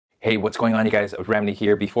Hey, what's going on, you guys? Ramny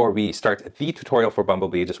here. Before we start the tutorial for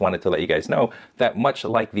Bumblebee, just wanted to let you guys know that much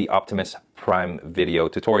like the Optimus Prime video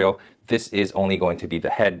tutorial, this is only going to be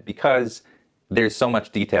the head because there's so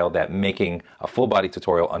much detail that making a full body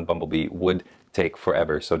tutorial on Bumblebee would take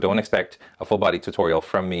forever. So don't expect a full body tutorial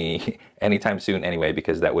from me anytime soon anyway,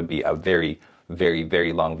 because that would be a very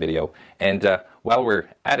long video. And while we're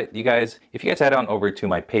at it, you guys, if you guys head on over to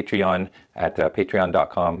my Patreon at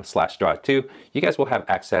patreon.com/draw2, you guys will have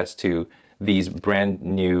access to these brand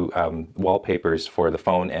new wallpapers for the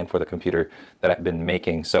phone and for the computer that I've been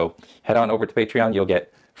making. So head on over to Patreon. You'll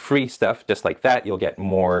get free stuff just like that. You'll get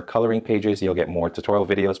more coloring pages, you'll get more tutorial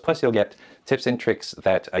videos, plus you'll get tips and tricks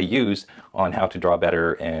that I use on how to draw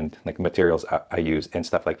better and like materials I use and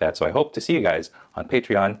stuff like that. So I hope to see you guys on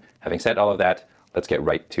Patreon. Having said all of that, let's get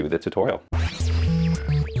right to the tutorial.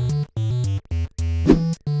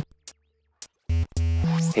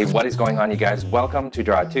 Hey, what is going on, you guys? Welcome to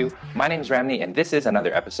Draw 2. My name is Ramny, and this is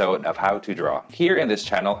another episode of How to Draw. Here in this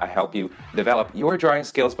channel, I help you develop your drawing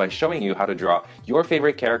skills by showing you how to draw your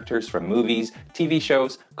favorite characters from movies, TV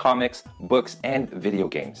shows, comics, books, and video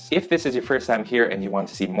games. If this is your first time here and you want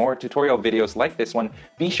to see more tutorial videos like this one,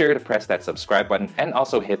 be sure to press that subscribe button and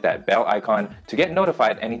also hit that bell icon to get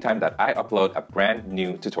notified anytime that I upload a brand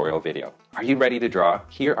new tutorial video. Are you ready to draw?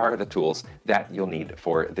 Here are the tools that you'll need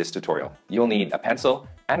for this tutorial. You'll need a pencil,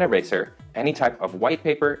 an eraser, any type of white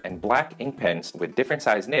paper, and black ink pens with different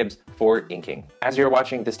size nibs for inking. As you're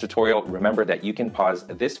watching this tutorial, remember that you can pause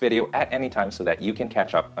this video at any time so that you can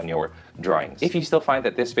catch up on your drawings. If you still find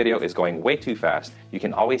that this video is going way too fast, you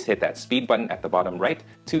can always hit that speed button at the bottom right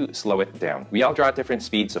to slow it down. We all draw at different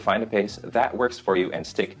speeds, so find a pace that works for you and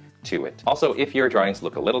stick to it. Also, if your drawings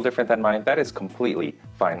look a little different than mine, that is completely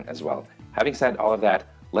fine as well. Having said all of that,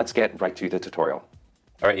 let's get right to the tutorial.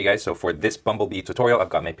 Alright, you guys, so for this Bumblebee tutorial, I've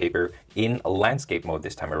got my paper in landscape mode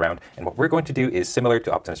this time around. And what we're going to do is similar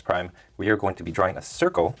to Optimus Prime. We are going to be drawing a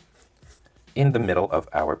circle in the middle of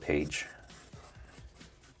our page.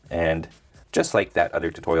 And just like that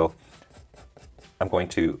other tutorial, I'm going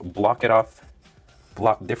to block it off,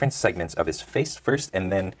 block different segments of his face first,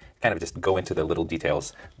 and then kind of just go into the little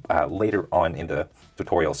details later on in the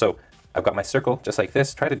tutorial. So I've got my circle just like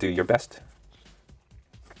this. Try to do your best.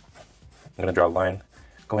 I'm going to draw a line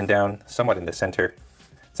going down somewhat in the center.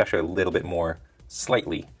 It's actually a little bit more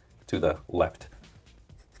slightly to the left.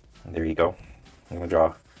 And there you go. I'm going to draw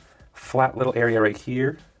a flat little area right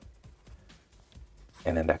here.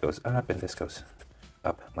 And then that goes up and this goes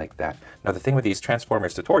up like that. Now the thing with these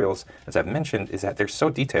Transformers tutorials, as I've mentioned, is that they're so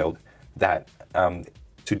detailed that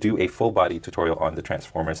to do a full body tutorial on the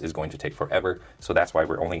Transformers is going to take forever. So that's why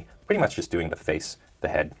we're only pretty much just doing the face, the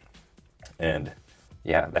head, and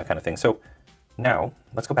yeah, that kind of thing. So now,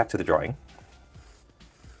 let's go back to the drawing.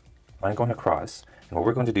 I'm going across, and what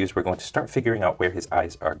we're going to do is we're going to start figuring out where his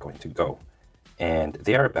eyes are going to go. And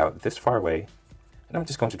they are about this far away, and I'm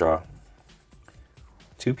just going to draw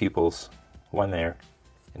two pupils, one there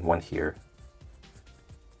and one here,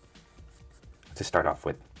 to start off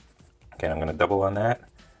with. Okay, I'm going to double on that.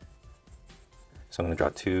 So I'm going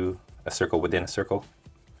to draw a circle within a circle,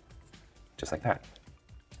 just like that.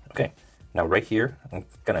 Okay. Now right here, I'm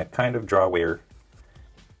going to kind of draw where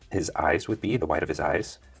his eyes would be, the white of his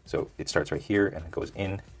eyes. So it starts right here and it goes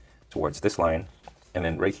in towards this line. And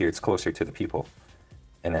then right here, it's closer to the pupil.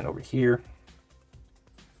 And then over here,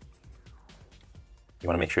 you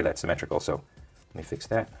want to make sure that's symmetrical. So let me fix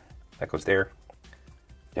that. That goes there,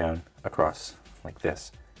 down, across, like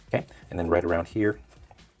this. Okay, and then right around here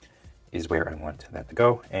is where I want that to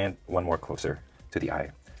go. And one more closer to the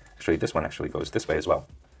eye. Actually, this one actually goes this way as well.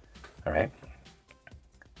 All right,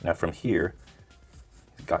 now from here,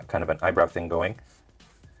 he's got kind of an eyebrow thing going,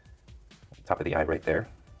 top of the eye right there,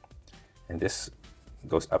 and this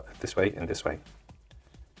goes up this way and this way.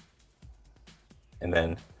 And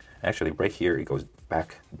then actually right here, it goes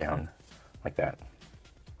back down like that.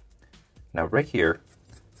 Now right here,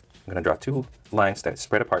 I'm gonna draw two lines that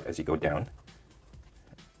spread apart as you go down.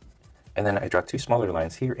 And then I draw two smaller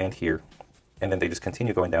lines here, and then they just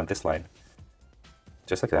continue going down this line,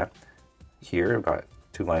 just like that. Here, I've got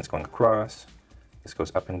two lines going across. This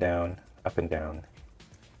goes up and down,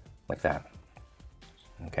 like that.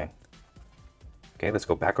 Okay. Okay, let's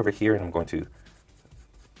go back over here, and I'm going to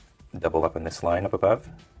double up on this line up above.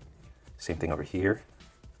 Same thing over here.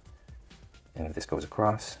 And this goes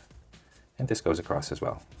across, and this goes across as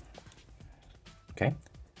well. Okay.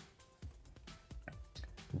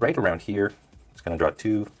 Right around here, I'm just going to draw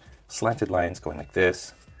two slanted lines going like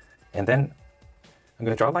this, and then I'm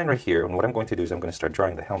going to draw a line right here, and what I'm going to do is I'm going to start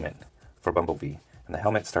drawing the helmet for Bumblebee. And the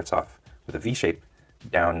helmet starts off with a V shape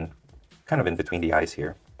down kind of in between the eyes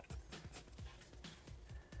here.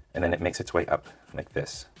 and then it makes its way up like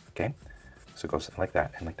this, okay? So it goes like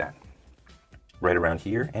that and like that. Right around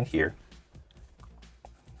here and here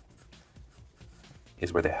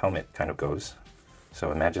is where the helmet kind of goes.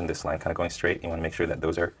 So imagine this line kind of going straight. You want to make sure that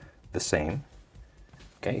those are the same.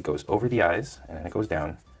 Okay, it goes over the eyes, and then it goes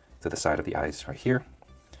down to the side of the eyes right here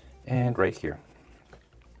and right here.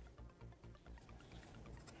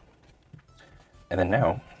 And then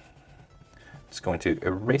now, I'm just going to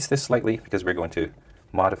erase this slightly because we're going to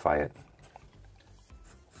modify it.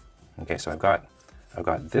 Okay, so I've got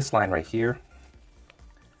this line right here,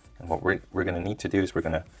 and what we're going to need to do is we're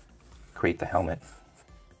going to create the helmet,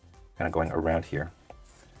 kind of going around here.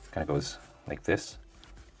 Kind of goes like this,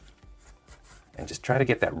 and just try to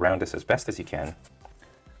get that roundness as best as you can.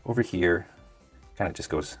 Over here, kind of just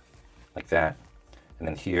goes like that, and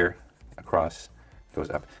then here across goes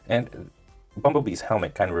up. And Bumblebee's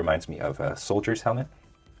helmet kind of reminds me of a soldier's helmet.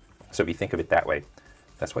 So if you think of it that way,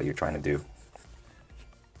 that's what you're trying to do.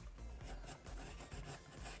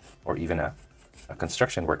 Or even a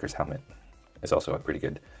construction worker's helmet is also a pretty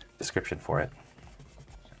good description for it.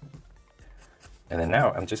 And then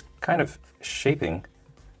now I'm just kind of shaping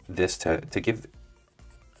this to give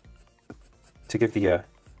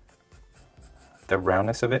the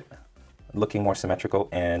roundness of it looking more symmetrical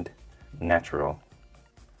and natural.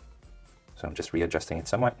 So I'm just readjusting it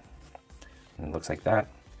somewhat, and it looks like that.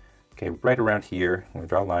 Okay, right around here, I'm going to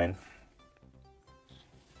draw a line.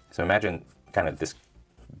 So imagine kind of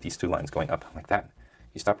these two lines going up like that.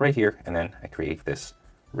 You stop right here, and then I create this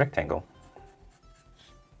rectangle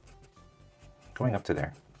going up to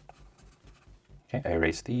there. Okay, I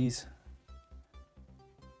erase these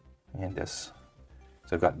and this.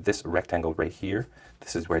 So I've got this rectangle right here.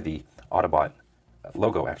 This is where the Autobot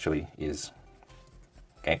logo actually is.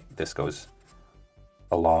 Okay, this goes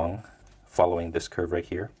along, following this curve right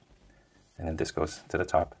here, and then this goes to the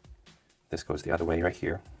top. This goes the other way right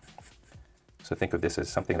here. So think of this as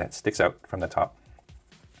something that sticks out from the top,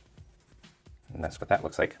 and that's what that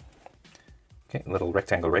looks like. Okay, a little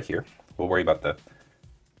rectangle right here. We'll worry about the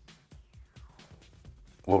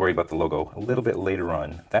logo a little bit later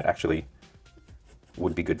on. That actually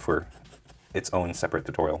would be good for its own separate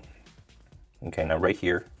tutorial. Okay, now right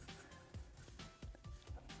here,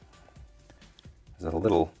 there's a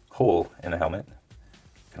little hole in the helmet.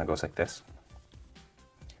 Kind of goes like this.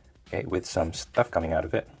 Okay, with some stuff coming out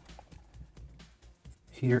of it.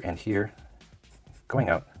 Here and here, going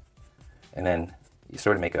out. And then you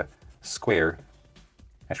sort of make a square,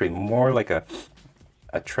 actually more like a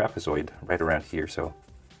trapezoid right around here. So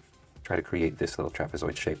try to create this little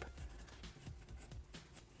trapezoid shape.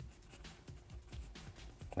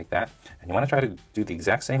 Like that. And you want to try to do the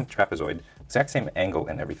exact same trapezoid, exact same angle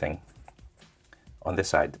and everything on this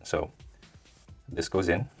side. So this goes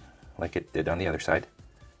in like it did on the other side.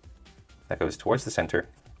 That goes towards the center.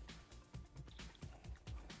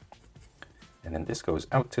 And then this goes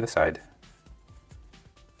out to the side.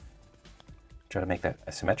 Try to make that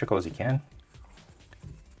as symmetrical as you can.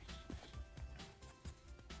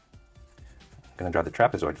 I'm going to draw the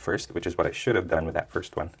trapezoid first, which is what I should have done with that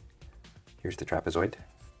first one. Here's the trapezoid.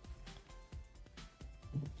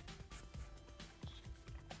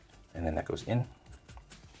 And then that goes in.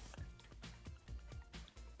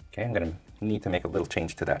 Okay, I'm going to need to make a little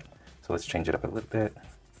change to that. So let's change it up a little bit.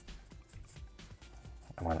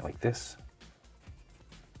 I want it like this.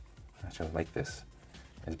 Actually, like this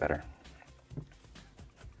is better.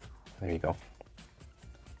 There you go.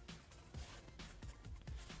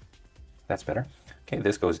 That's better. Okay,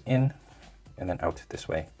 this goes in and then out this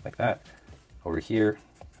way, like that. Over here,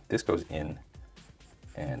 this goes in,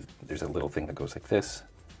 and there's a little thing that goes like this.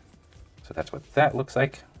 So that's what that looks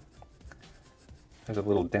like. There's a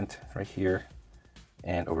little dent right here,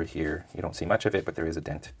 and over here, you don't see much of it, but there is a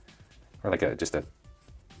dent, or like just a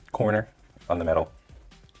corner on the metal.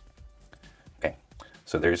 Okay,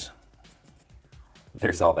 so there's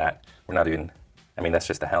all that. We're not even, I mean, that's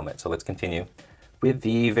just the helmet. So let's continue with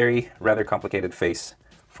the rather complicated face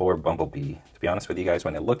for Bumblebee. To be honest with you guys,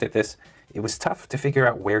 when I looked at this, it was tough to figure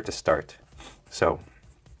out where to start. So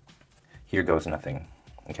here goes nothing.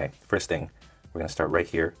 Okay, first thing, we're going to start right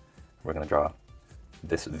here. We're going to draw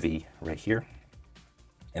this V right here.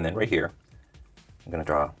 And then right here, I'm going to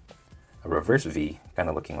draw a reverse V, kind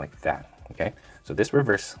of looking like that. Okay, so this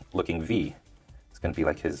reverse looking V is going to be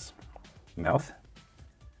like his mouth.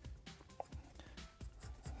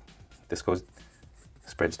 This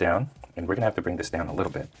spreads down, and we're going to have to bring this down a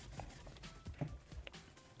little bit.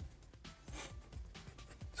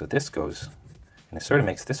 So this goes, and it sort of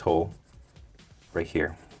makes this hole right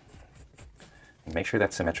here. And make sure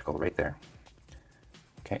that's symmetrical right there.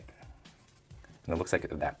 Okay. And it looks like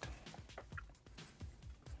that.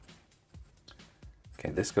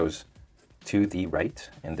 Okay, this goes to the right,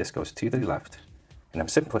 and this goes to the left. And I'm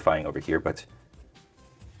simplifying over here, but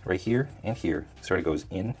right here and here sort of goes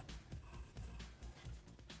in.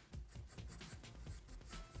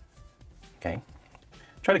 Okay,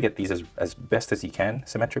 try to get these as best as you can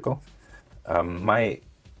symmetrical. My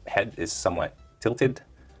head is somewhat tilted,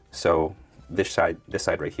 so this side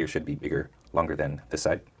right here should be bigger, longer than this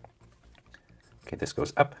side. Okay, this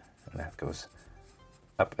goes up, and that goes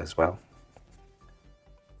up as well.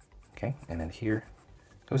 Okay, and then here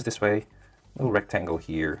goes this way, little rectangle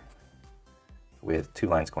here with two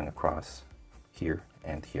lines going across here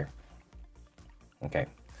and here. Okay,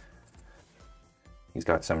 he's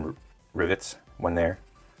got some rivets, one there,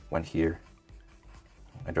 one here.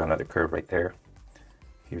 I draw another curve right there.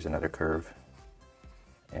 Here's another curve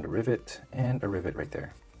and a rivet right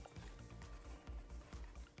there.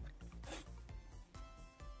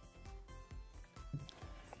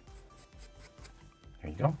 There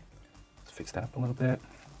you go. Let's fix that up a little bit.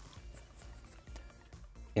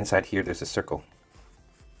 Inside here there's a circle,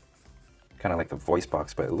 kind of like the voice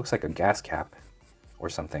box, but it looks like a gas cap or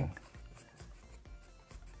something.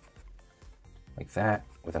 Like that,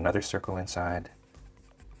 with another circle inside,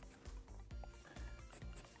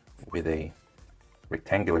 with a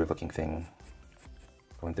rectangular looking thing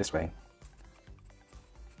going this way.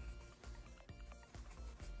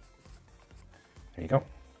 There you go.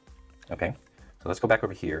 Okay, so let's go back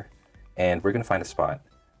over here, and we're going to find a spot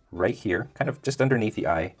right here, kind of just underneath the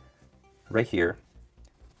eye, right here,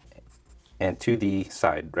 and to the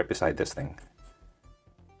side, right beside this thing,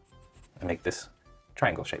 and make this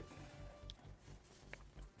triangle shape.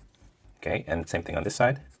 Okay, and same thing on this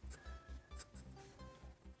side.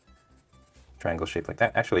 Triangle shape like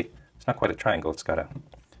that. Actually, it's not quite a triangle, it's got a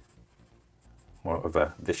more of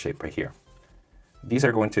a this shape right here. These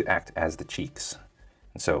are going to act as the cheeks.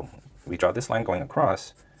 And so we draw this line going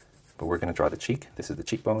across, but we're going to draw the cheek. This is the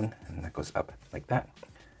cheekbone, and that goes up like that.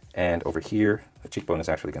 And over here, the cheekbone is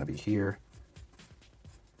actually going to be here.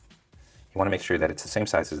 You want to make sure that it's the same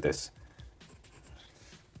size as this.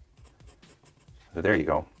 So there you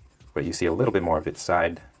go. But you see a little bit more of its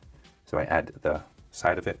side, so I add the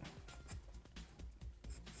side of it.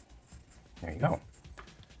 There you go.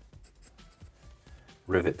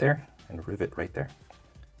 Rivet there, and rivet right there.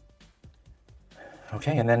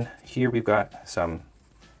 Okay, and then here we've got some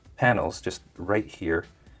panels just right here,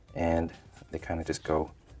 and they kind of just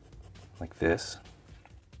go like this.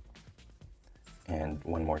 And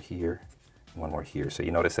one more here, and one more here. So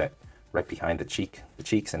you notice that right behind the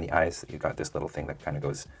cheeks and the eyes, you've got this little thing that kind of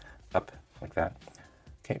goes up like that.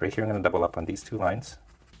 Okay, right here I'm going to double up on these two lines.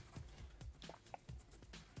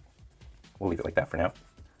 We'll leave it like that for now.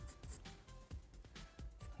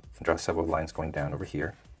 Draw several lines going down over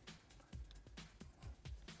here.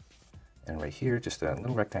 And right here, just a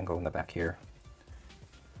little rectangle in the back here.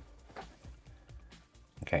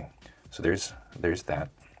 Okay, so there's that.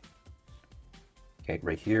 Okay,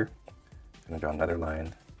 right here, I'm going to draw another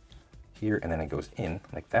line here, and then it goes in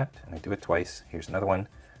like that, and I do it twice. Here's another one,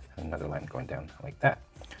 and another line going down like that.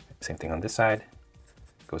 Same thing on this side,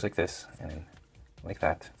 goes like this, and then like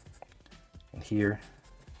that, and here,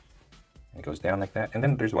 and it goes down like that, and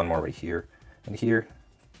then there's one more right here, and here,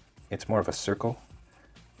 it's more of a circle,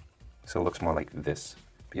 so it looks more like this,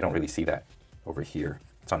 but you don't really see that over here.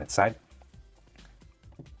 It's on its side.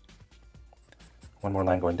 One more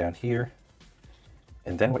line going down here,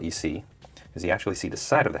 and then what you see is you actually see the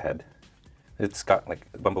side of the head. It's got, like,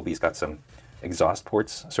 Bumblebee's got some exhaust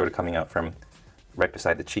ports sort of coming out from right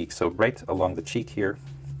beside the cheek. So right along the cheek here.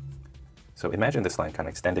 So imagine this line kind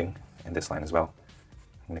of extending, and this line as well.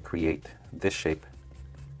 I'm going to create this shape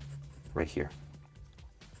right here.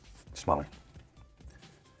 Smaller.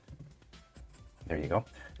 There you go.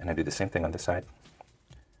 And I do the same thing on this side.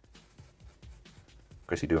 Of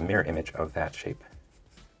course, you do a mirror image of that shape.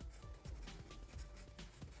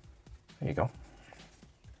 There you go.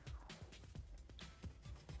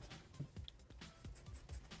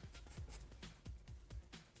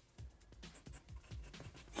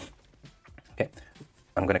 Okay,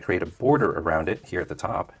 I'm going to create a border around it here at the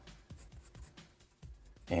top,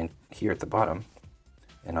 and here at the bottom,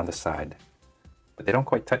 and on the side. But they don't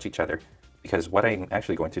quite touch each other, because what I'm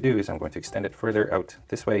actually going to do is I'm going to extend it further out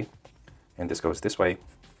this way, and this goes this way.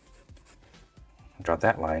 Draw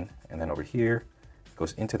that line, and then over here, it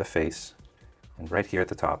goes into the face, and right here at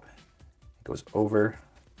the top, it goes over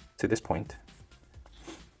to this point,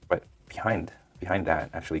 but behind that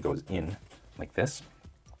actually goes in like this.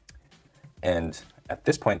 And at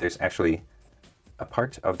this point, there's actually a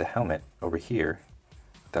part of the helmet over here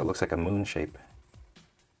that looks like a moon shape,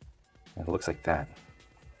 And it looks like that.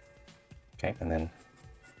 Okay, and then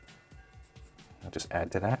I'll just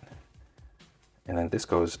add to that. And then this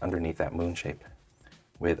goes underneath that moon shape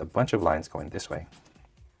with a bunch of lines going this way.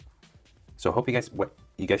 So hope you guys, what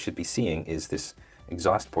you guys should be seeing is this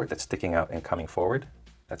exhaust port that's sticking out and coming forward.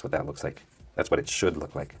 That's what that looks like. That's what it should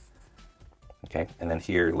look like. Okay, and then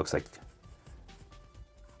here it looks like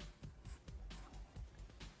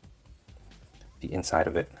the inside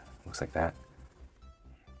of it looks like that.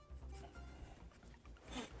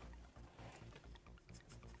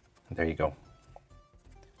 And there you go.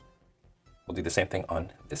 We'll do the same thing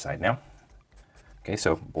on this side now. Okay,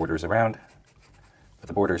 so borders around, but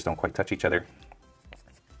the borders don't quite touch each other.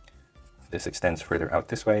 This extends further out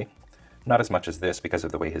this way. Not as much as this because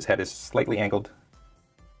of the way his head is slightly angled.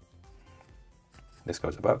 This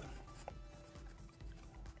goes above.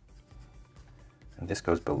 And this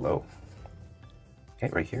goes below. Okay,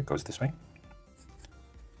 right here goes this way.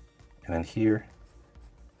 And then here,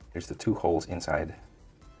 there's the two holes inside.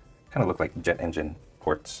 Kind of look like jet engine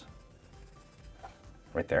ports.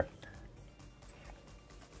 Right there.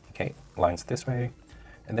 Okay, lines this way.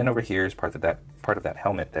 And then over here is part of that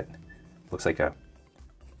helmet that looks like a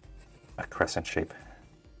crescent shape.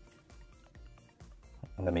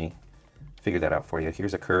 Let me figure that out for you.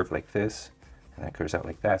 Here's a curve like this, and that curves out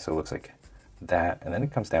like that, so it looks like that, and then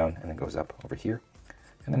it comes down and then goes up over here.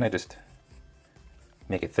 And then I just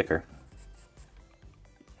make it thicker.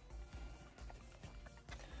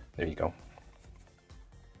 There you go.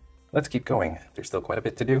 Let's keep going. There's still quite a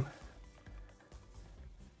bit to do.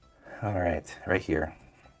 All right, right here.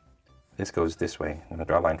 This goes this way. I'm gonna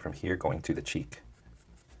draw a line from here going to the cheek.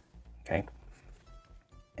 Okay?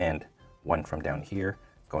 And one from down here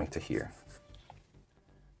going to here.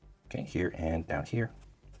 Okay, here and down here.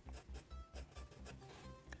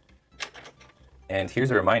 And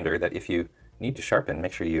here's a reminder that if you need to sharpen,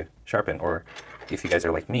 make sure you sharpen, or if you guys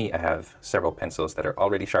are like me, I have several pencils that are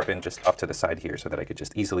already sharpened just off to the side here so that I could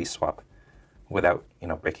just easily swap without, you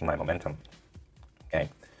know, breaking my momentum. Okay,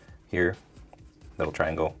 here, little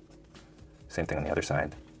triangle, same thing on the other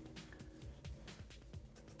side.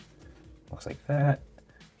 Looks like that.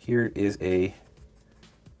 Here is a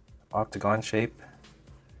octagon shape.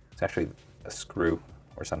 It's actually a screw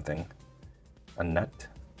or something, a nut.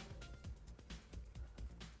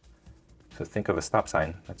 So think of a stop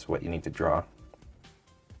sign. That's what you need to draw.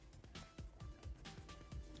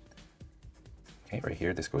 Okay, right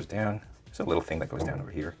here, this goes down. There's a little thing that goes down over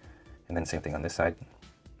here. And then same thing on this side.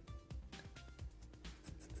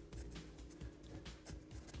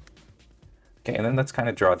 Okay, and then let's kind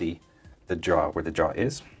of draw the jaw, where the jaw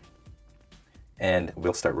is. And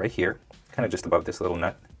we'll start right here, kind of just above this little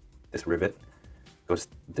nut, this rivet. Goes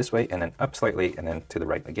this way and then up slightly and then to the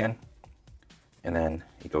right again. And then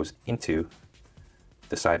it goes into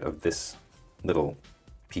the side of this little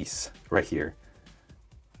piece right here.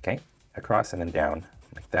 Okay, across and then down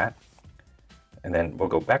like that. And then we'll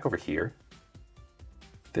go back over here.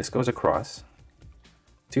 This goes across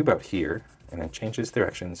to about here and then changes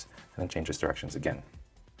directions and then changes directions again.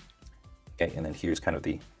 Okay, and then here's kind of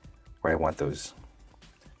where I want those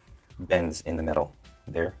bends in the metal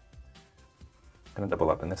there. I'm gonna double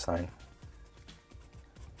up in this line.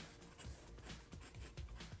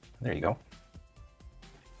 There you go.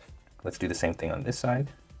 Let's do the same thing on this side.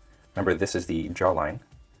 Remember, this is the jawline,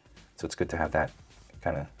 so it's good to have that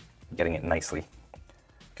kind of getting it nicely.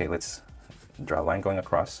 Okay, let's draw a line going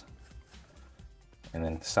across and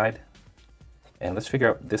then the side. And let's figure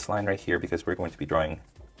out this line right here because we're going to be drawing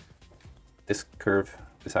this curve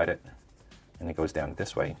beside it, and it goes down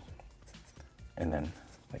this way and then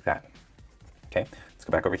like that. Okay, let's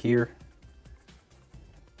go back over here,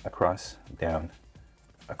 across, down,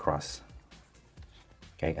 across.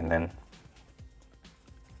 Okay, and then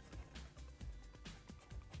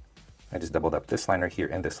I just doubled up this line right here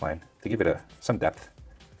and this line to give it some depth.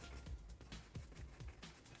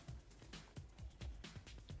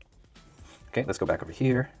 Okay, let's go back over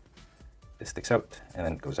here. This sticks out and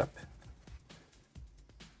then goes up.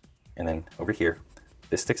 And then over here,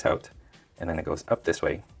 this sticks out and then it goes up this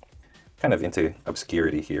way, kind of into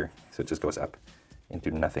obscurity here. So it just goes up into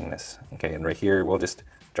nothingness. Okay, and right here, we'll just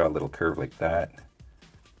draw a little curve like that,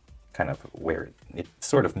 kind of where it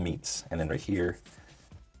sort of meets. And then right here,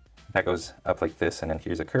 that goes up like this, and then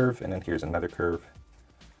here's a curve, and then here's another curve.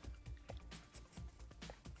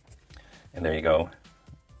 And there you go.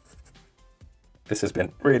 This has been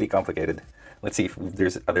pretty complicated. Let's see if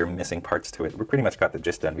there's other missing parts to it. We pretty much got the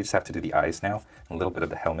gist done. We just have to do the eyes now, and a little bit of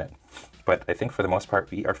the helmet. But I think for the most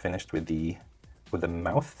part, we are finished with the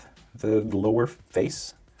mouth, the lower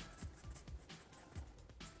face.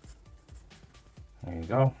 There you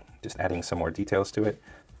go. just adding some more details to it.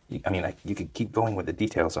 I mean, you could keep going with the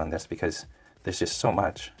details on this because there's just so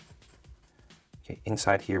much. Okay,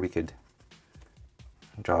 inside here we could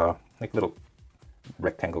draw like little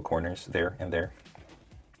rectangle corners there and there.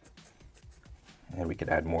 And we could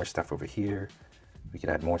add more stuff over here. We could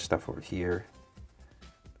add more stuff over here.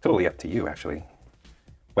 Totally up to you, actually.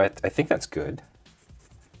 But I think that's good.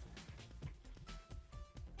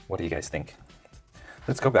 What do you guys think?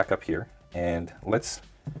 Let's go back up here and let's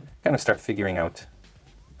kind of start figuring out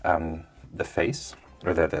the face,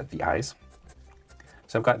 or the eyes.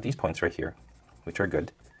 So I've got these points right here, which are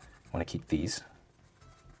good. I want to keep these.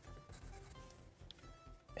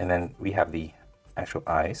 And then we have the actual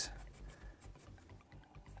eyes.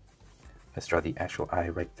 Let's draw the actual eye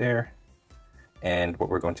right there. And what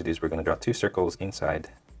we're going to do is we're going to draw 2 circles inside.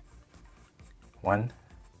 1,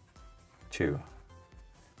 2.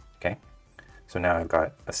 Okay. So now I've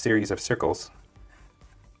got a series of circles.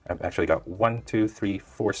 I've actually got 1, 2, 3,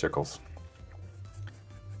 4 circles.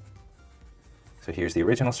 So here's the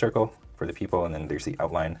original circle for the people, and then there's the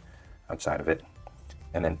outline outside of it.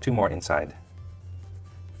 And then 2 more inside.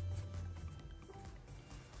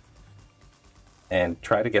 And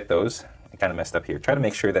try to get those, I kind of messed up here, try to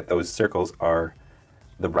make sure that those circles are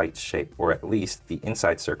the right shape, or at least the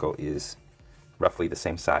inside circle is roughly the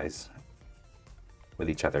same size with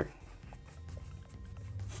each other.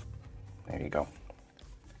 There you go.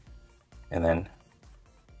 And then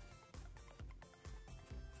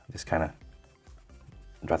just kind of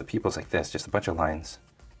draw the pupils like this, just a bunch of lines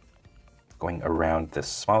going around the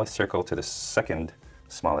smallest circle to the second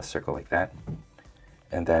smallest circle like that.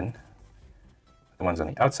 And then the ones on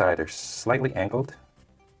the outside are slightly angled,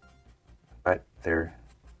 but they're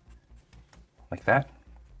like that.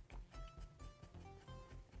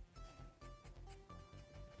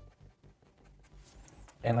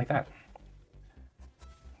 And like that.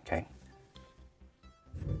 Okay.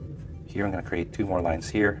 Here I'm going to create 2 more lines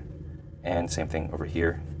here, and same thing over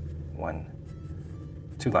here. 1,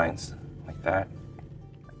 2 lines like that.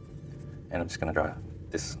 And I'm just going to draw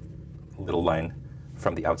this little line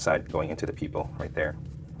from the outside going into the pupil right there.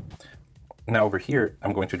 Now over here,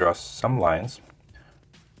 I'm going to draw some lines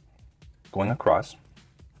going across.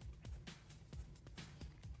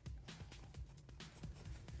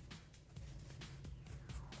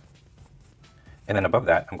 And then above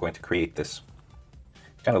that, I'm going to create this,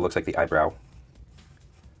 kind of looks like the eyebrow.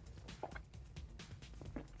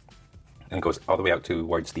 And it goes all the way out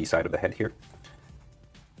towards the side of the head here,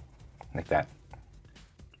 like that.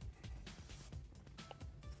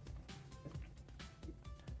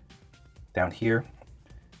 Down here,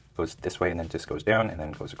 goes this way and then just goes down and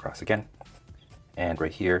then goes across again. And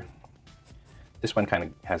right here, this one kind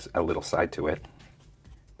of has a little side to it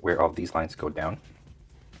where all these lines go down.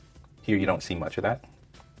 Here you don't see much of that.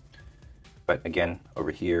 But again,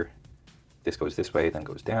 over here, this goes this way, then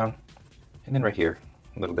goes down. And then right here,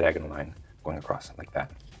 a little diagonal line going across like that.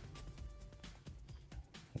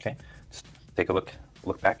 Okay, just take a look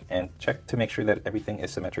back and check to make sure that everything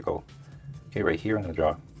is symmetrical. Okay, right here I'm going to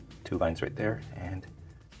draw 2 lines right there and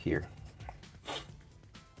here.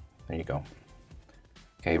 There you go.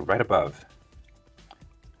 Okay, right above,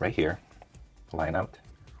 right here, line out,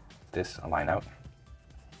 this a line out,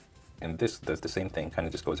 and this does the same thing, kind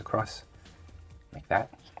of just goes across like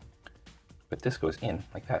that, but this goes in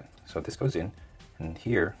like that. So this goes in, and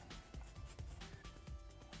here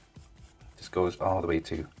just goes all the way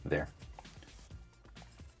to there.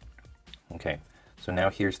 Okay, so now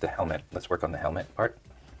here's the helmet. Let's work on the helmet part.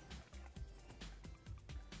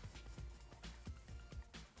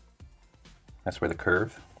 That's where the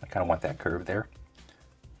curve, I kind of want that curve there.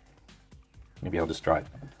 Maybe I'll just draw it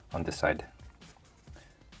on this side.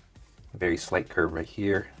 A very slight curve right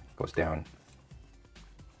here, goes down.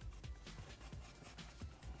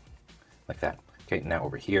 Like that. Okay, now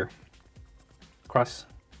over here, cross,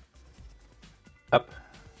 up,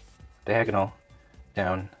 diagonal,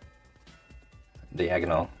 down,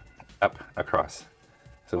 diagonal, up, across.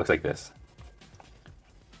 So it looks like this.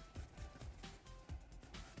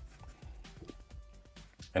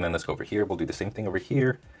 And then let's go over here. We'll do the same thing over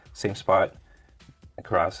here, same spot,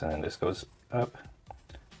 across, and then this goes up,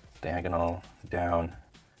 diagonal, down,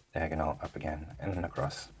 diagonal, up again, and then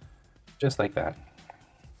across, just like that.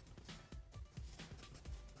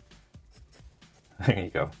 There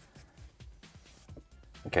you go.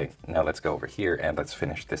 Okay, now let's go over here and let's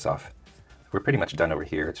finish this off. We're pretty much done over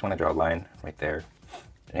here. I just want to draw a line right there.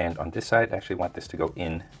 And on this side, I actually want this to go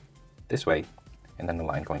in this way, and then the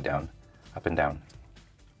line going down, up and down.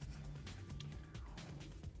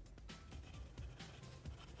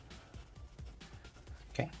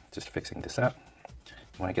 Okay, just fixing this up.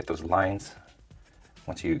 want to get those lines.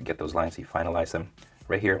 Once you get those lines, you finalize them.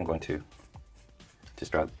 Right here, I'm going to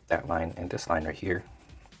just draw that line and this line right here.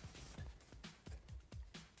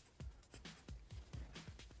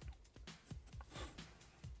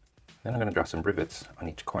 Then I'm going to draw some rivets on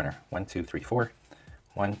each corner. 1, 2, 3, 4.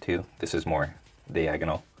 1, 2. This is more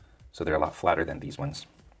diagonal, so they're a lot flatter than these ones.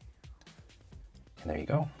 And there you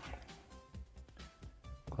go.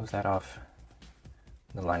 Close that off.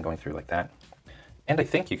 The line going through like that. And I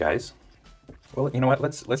think, you guys, well, you know what?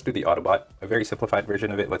 Let's do the Autobot, a very simplified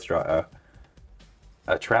version of it. Let's draw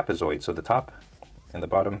a trapezoid. So the top and the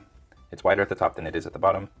bottom, it's wider at the top than it is at the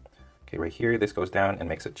bottom. Okay, right here, this goes down and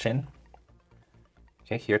makes a chin.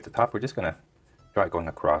 Okay, here at the top, we're just gonna draw it going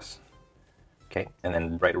across. Okay, and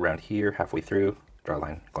then right around here, halfway through, draw a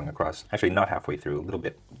line going across. Actually, not halfway through, a little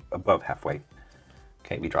bit above halfway.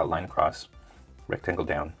 Okay, we draw a line across, rectangle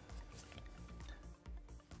down.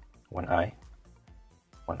 One eye.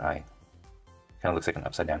 Kind of looks like an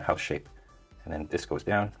upside down house shape. And then this goes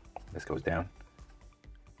down, this goes down.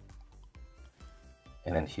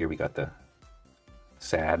 And then here we got the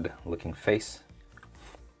sad looking face.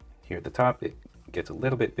 Here at the top, it gets a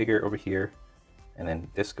little bit bigger over here. And then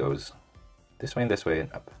this goes this way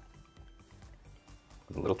and up.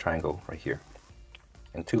 With a little triangle right here.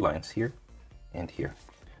 And 2 lines here and here.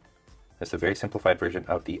 That's a very simplified version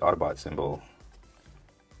of the Autobot symbol.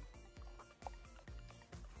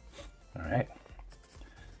 All right.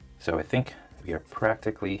 So I think we are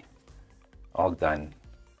practically all done.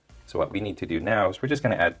 So what we need to do now is we're just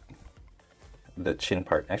going to add the chin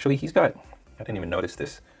part. Actually, he's got, I didn't even notice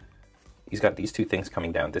this. He's got these 2 things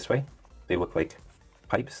coming down this way. They look like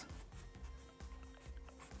pipes.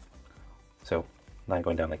 So line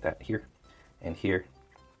going down like that here and here.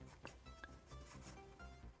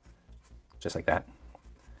 Just like that.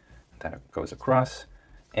 That goes across.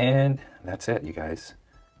 And that's it, you guys.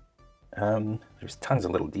 There's tons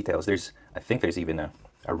of little details. I think there's even a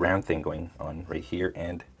round thing going on right here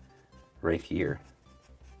and right here.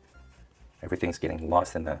 Everything's getting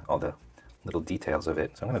lost in all the little details of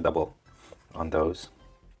it. So I'm going to double on those.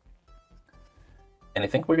 And I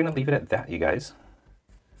think we're going to leave it at that, you guys.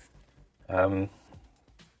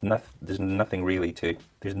 There's nothing really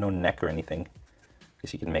there's no neck or anything.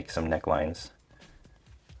 Because you can make some necklines.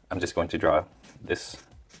 I'm just going to draw this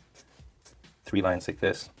 3 lines like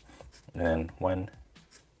this. And then 1,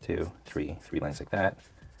 2, 3 lines like that,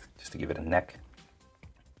 just to give it a neck.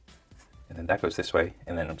 And then that goes this way,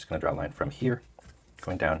 and then I'm just going to draw a line from here,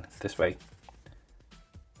 going down this way,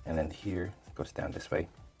 and then here goes down this way.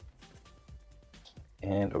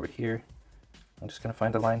 And over here, I'm just going to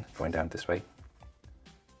find a line going down this way,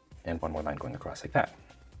 and 1 more line going across like that.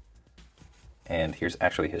 And here's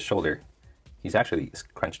actually his shoulder. He's actually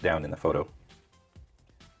crunched down in the photo.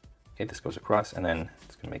 Okay, this goes across, and then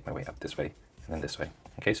it's going to make my way up this way, and then this way.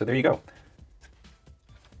 Okay, so there you go.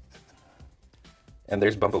 And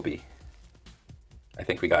there's Bumblebee. I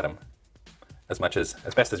think we got him. As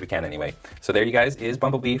best as we can anyway. So there you guys is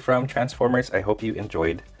Bumblebee from Transformers. I hope you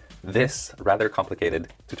enjoyed this rather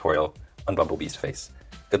complicated tutorial on Bumblebee's face.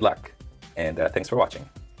 Good luck, and thanks for watching.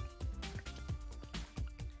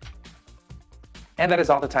 And that is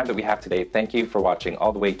all the time that we have today. Thank you for watching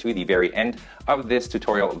all the way to the very end of this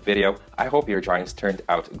tutorial video. I hope your drawings turned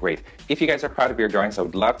out great. If you guys are proud of your drawings, I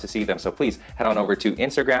would love to see them. So please head on over to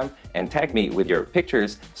Instagram and tag me with your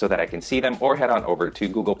pictures so that I can see them, or head on over to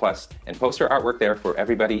Google+ and post your artwork there for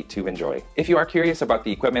everybody to enjoy. If you are curious about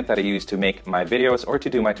the equipment that I use to make my videos or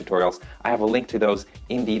to do my tutorials, I have a link to those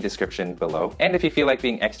in the description below. And if you feel like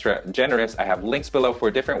being extra generous, I have links below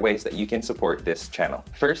for different ways that you can support this channel.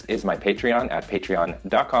 First is my Patreon at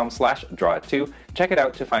patreon.com/draw2. Check it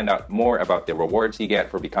out to find out more about the rewards you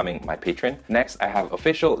get for becoming my patron. Next, I have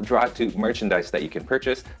official Draw2 merchandise that you can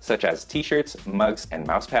purchase, such as t-shirts, mugs, and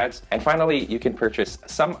mouse pads. And finally, you can purchase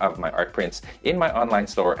some of my art prints in my online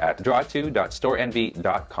store at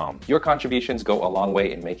draw2.storeenvy.com. Your contributions go a long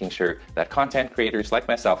way in making sure that content creators like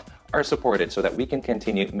myself are supported so that we can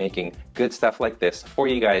continue making good stuff like this for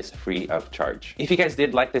you guys free of charge. If you guys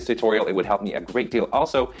did like this tutorial, it would help me a great deal.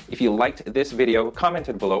 Also, if you liked this video,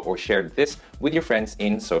 commented below or shared this with your friends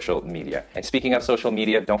in social media. And speaking of social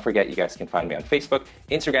media, don't forget you guys can find me on Facebook,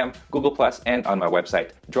 Instagram, Google+, and on my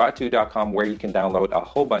website, draw2.com, where you can download a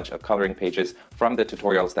whole bunch of coloring pages from the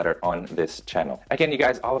tutorials that are on this channel. Again, you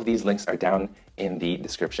guys, all of these links are down in the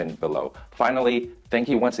description below. Finally, thank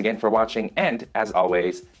you once again for watching, and as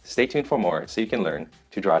always, stay tuned for more so you can learn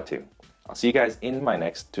to draw too. I'll see you guys in my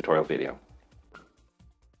next tutorial video.